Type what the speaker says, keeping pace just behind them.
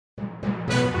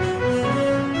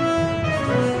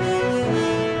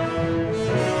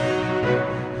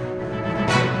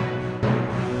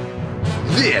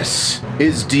This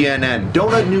is DNN,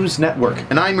 Donut News Network,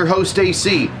 and I'm your host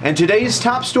AC, and today's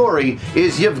top story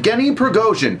is Yevgeny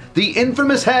Prigozhin, the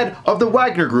infamous head of the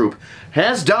Wagner Group,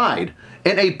 has died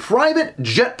in a private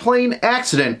jet plane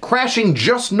accident crashing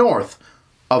just north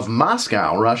of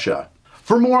Moscow, Russia.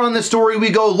 For more on this story, we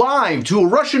go live to a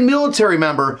Russian military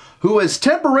member who has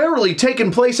temporarily taken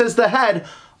place as the head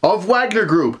of Wagner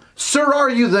Group. Sir,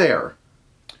 are you there?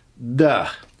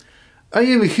 Da. I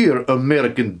am here,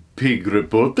 American pig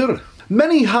reporter.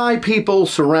 Many high people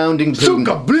surrounding Putin.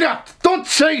 Suka, blat! Don't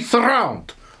say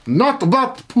surround! Not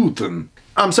about Putin.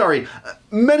 I'm sorry.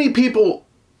 Many people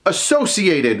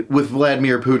associated with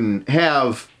Vladimir Putin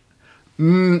have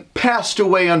passed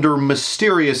away under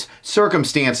mysterious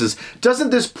circumstances. Doesn't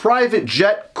this private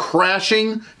jet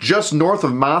crashing just north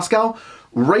of Moscow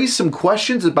raise some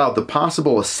questions about the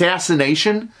possible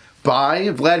assassination by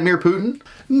Vladimir Putin?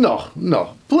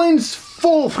 No. Planes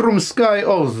fall from sky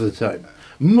all the time.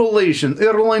 Malaysian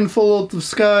airline fall out of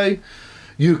sky.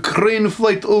 Ukraine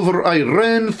flight over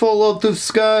Iran fall out of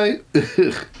sky.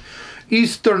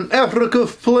 Eastern Africa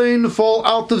plane fall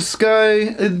out of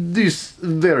sky. This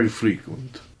very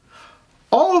frequent.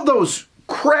 All of those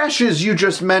crashes you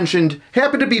just mentioned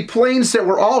happen to be planes that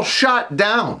were all shot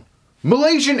down.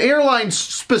 Malaysian Airlines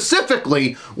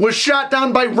specifically was shot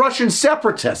down by Russian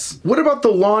separatists. What about the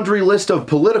laundry list of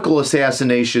political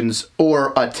assassinations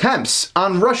or attempts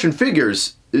on Russian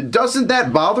figures? Doesn't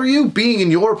that bother you, being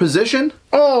in your position?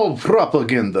 All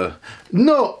propaganda.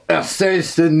 No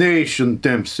assassination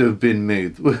attempts have been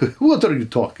made. What are you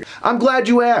talking? I'm glad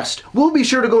you asked. We'll be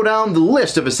sure to go down the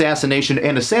list of assassination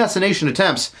and assassination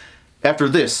attempts after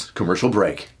this commercial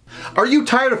break. Are you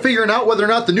tired of figuring out whether or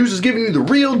not the news is giving you the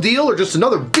real deal or just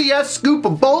another BS scoop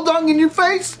of bulldog in your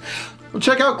face? Well,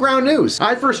 check out Ground News.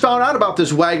 I first found out about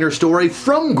this Wagner story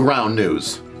from Ground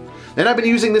News. And I've been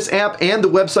using this app and the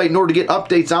website in order to get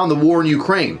updates on the war in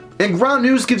Ukraine. And Ground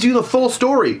News gives you the full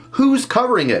story, who's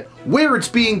covering it, where it's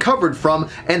being covered from,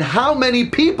 and how many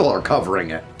people are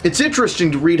covering it. It's interesting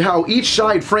to read how each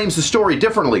side frames the story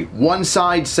differently. One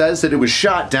side says that it was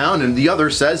shot down and the other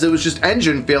says it was just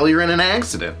engine failure and an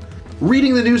accident.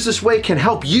 Reading the news this way can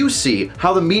help you see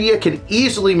how the media can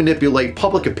easily manipulate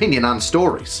public opinion on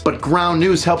stories. But Ground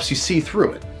News helps you see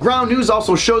through it. Ground News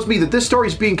also shows me that this story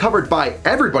is being covered by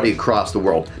everybody across the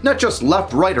world, not just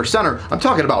left, right, or center. I'm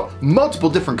talking about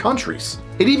multiple different countries.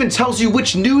 It even tells you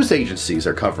which news agencies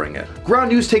are covering it.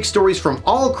 Ground News takes stories from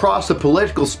all across the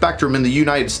political spectrum in the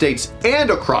United States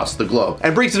and across the globe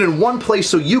and brings it in one place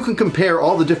so you can compare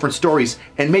all the different stories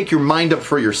and make your mind up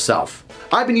for yourself.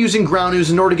 I've been using Ground News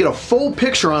in order to get a full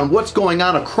picture on what's going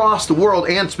on across the world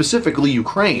and specifically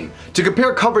Ukraine. To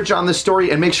compare coverage on this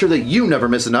story and make sure that you never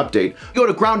miss an update, go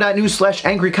to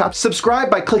ground.news/angrycop. Subscribe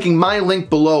by clicking my link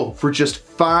below for just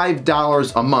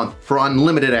 $5 a month for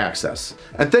unlimited access.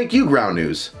 And thank you, Ground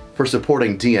News, for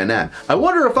supporting DNN. I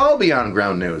wonder if I'll be on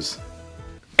Ground News.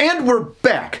 And we're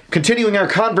back, continuing our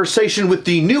conversation with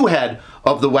the new head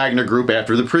of the Wagner Group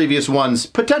after the previous one's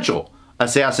potential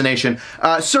assassination.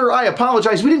 Sir, I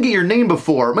apologize. We didn't get your name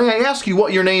before. May I ask you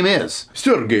what your name is?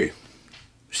 Sergei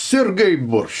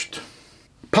Borscht.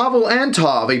 Pavel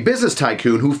Antov, a business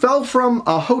tycoon who fell from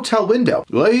a hotel window.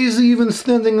 Why is he even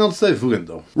standing outside the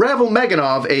window? Ravel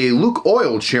Meganov, a Luke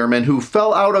Oil chairman who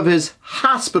fell out of his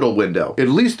hospital window. At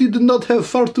least he did not have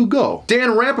far to go. Dan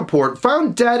Rappaport,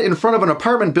 found dead in front of an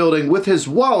apartment building with his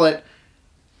wallet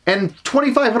and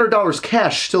 $2,500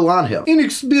 cash still on him.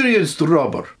 Inexperienced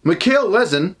robber. Mikhail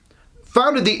Lezin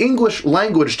founded the English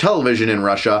language television in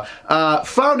Russia,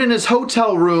 found in his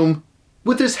hotel room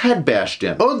with his head bashed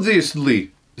in.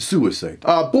 Obviously, suicide.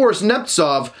 Boris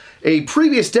Nemtsov, a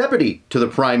previous deputy to the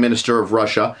Prime Minister of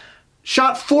Russia,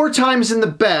 shot 4 times in the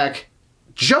back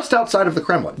just outside of the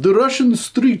Kremlin. The Russian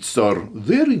streets are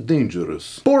very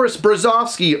dangerous. Boris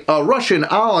Berezovsky, a Russian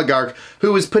oligarch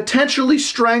who was potentially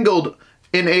strangled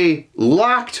in a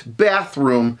locked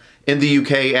bathroom in the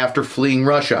UK after fleeing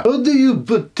Russia. How do you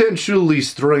potentially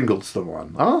strangle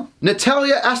someone, huh?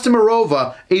 Natalia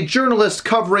Estemirova, a journalist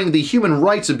covering the human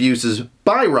rights abuses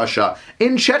by Russia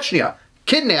in Chechnya,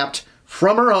 kidnapped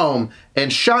from her home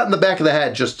and shot in the back of the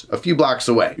head just a few blocks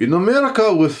away. In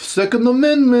America, with Second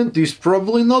Amendment, this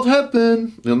probably not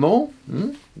happen, you know?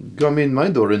 Come in my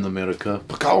door in America.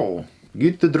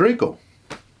 Get the Draco.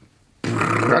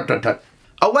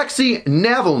 Alexei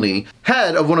Navalny,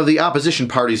 head of one of the opposition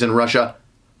parties in Russia,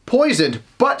 poisoned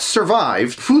but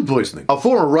survived food poisoning. A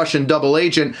former Russian double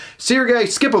agent, Sergei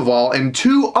Skipoval, and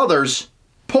 2 others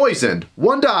poisoned.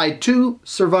 1 died, 2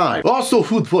 survived. Also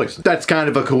food poisoning. That's kind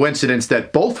of a coincidence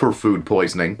that both were food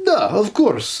poisoning. Yeah, of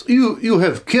course. You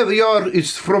have caviar,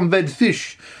 it's from bad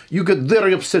fish. You get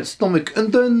very upset stomach,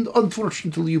 and then,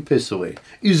 unfortunately, you pass away.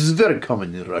 It's very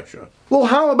common in Russia. Well,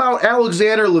 how about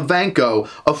Alexander Levenko,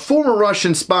 a former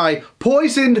Russian spy,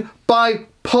 poisoned by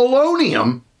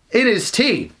polonium in his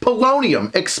tea?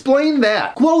 Polonium. Explain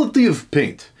that. Quality of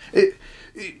paint.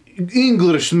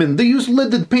 Englishmen, they use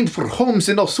leaded paint for homes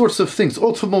and all sorts of things,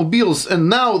 automobiles, and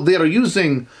now they are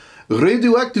using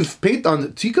radioactive paint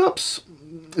on teacups?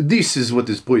 This is what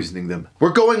is poisoning them.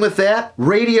 We're going with that?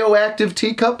 Radioactive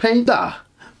teacup paint?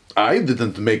 I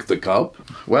didn't make the cup.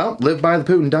 Well, live by the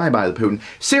Putin, die by the Putin.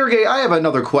 Sergei, I have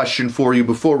another question for you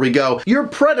before we go. Your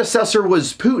predecessor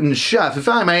was Putin's chef. If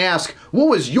I may ask, what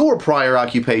was your prior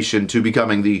occupation to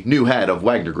becoming the new head of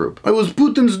Wagner Group? I was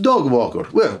Putin's dog walker.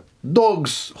 Well,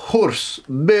 dogs, horse,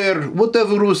 bear,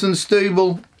 whatever was in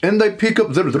stable, and I pick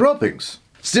up their droppings.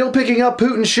 Still picking up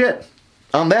Putin shit.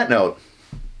 On that note,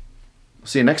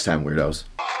 see you next time, weirdos.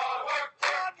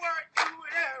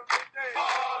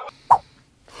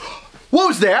 What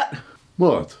was that?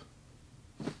 What?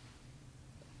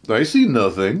 I see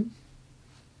nothing.